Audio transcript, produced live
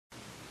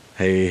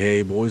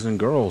Hey, boys and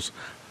girls.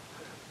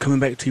 Coming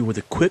back to you with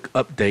a quick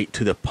update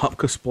to the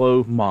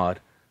Pumpkisplode mod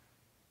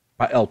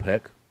by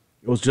Ellpeck.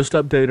 It was just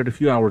updated a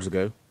few hours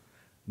ago.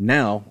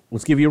 Now,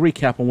 let's give you a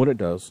recap on what it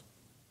does.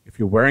 If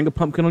you're wearing a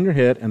pumpkin on your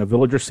head and a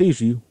villager sees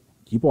you,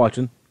 keep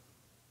watching.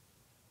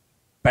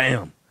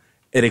 Bam!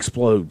 It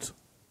explodes.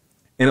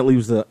 And it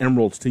leaves the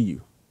emeralds to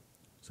you.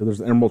 So there's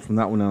the emeralds from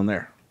that one down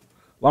there,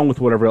 along with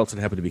whatever else it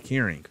happened to be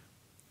carrying.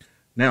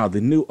 Now, the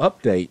new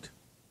update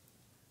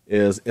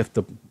is if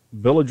the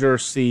villager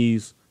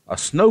sees a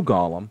snow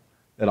golem,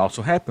 it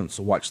also happens.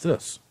 So watch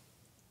this.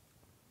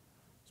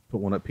 Let's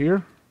put one up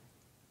here.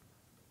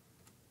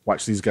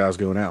 Watch these guys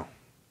go now.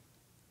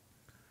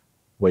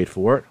 Wait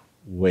for it.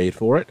 Wait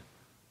for it.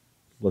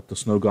 Let the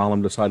snow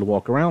golem decide to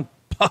walk around.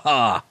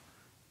 Pa!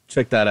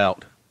 Check that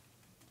out.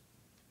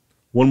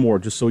 One more,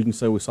 just so you can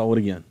say we saw it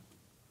again.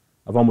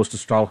 I've almost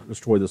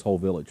destroyed this whole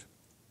village.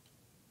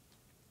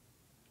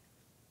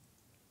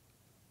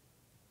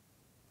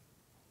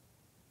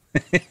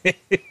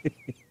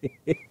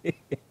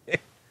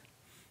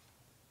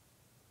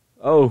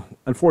 Oh,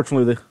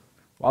 unfortunately,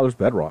 wow, there's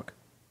bedrock.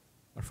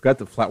 I forgot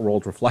that flat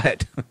worlds were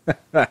flat.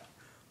 But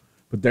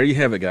there you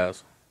have it,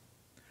 guys.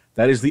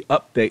 That is the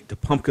update to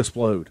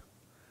Pumpkisplode.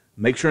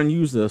 Make sure and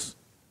use this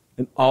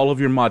in all of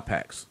your mod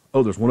packs.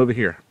 Oh, there's one over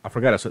here. I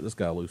forgot I set this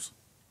guy loose.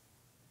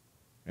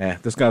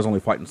 This guy's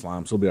only fighting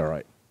slime, so he'll be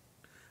alright.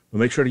 But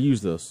make sure to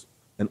use this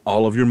in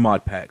all of your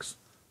mod packs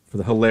for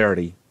the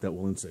hilarity that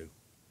will ensue.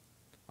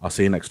 I'll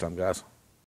see you next time, guys.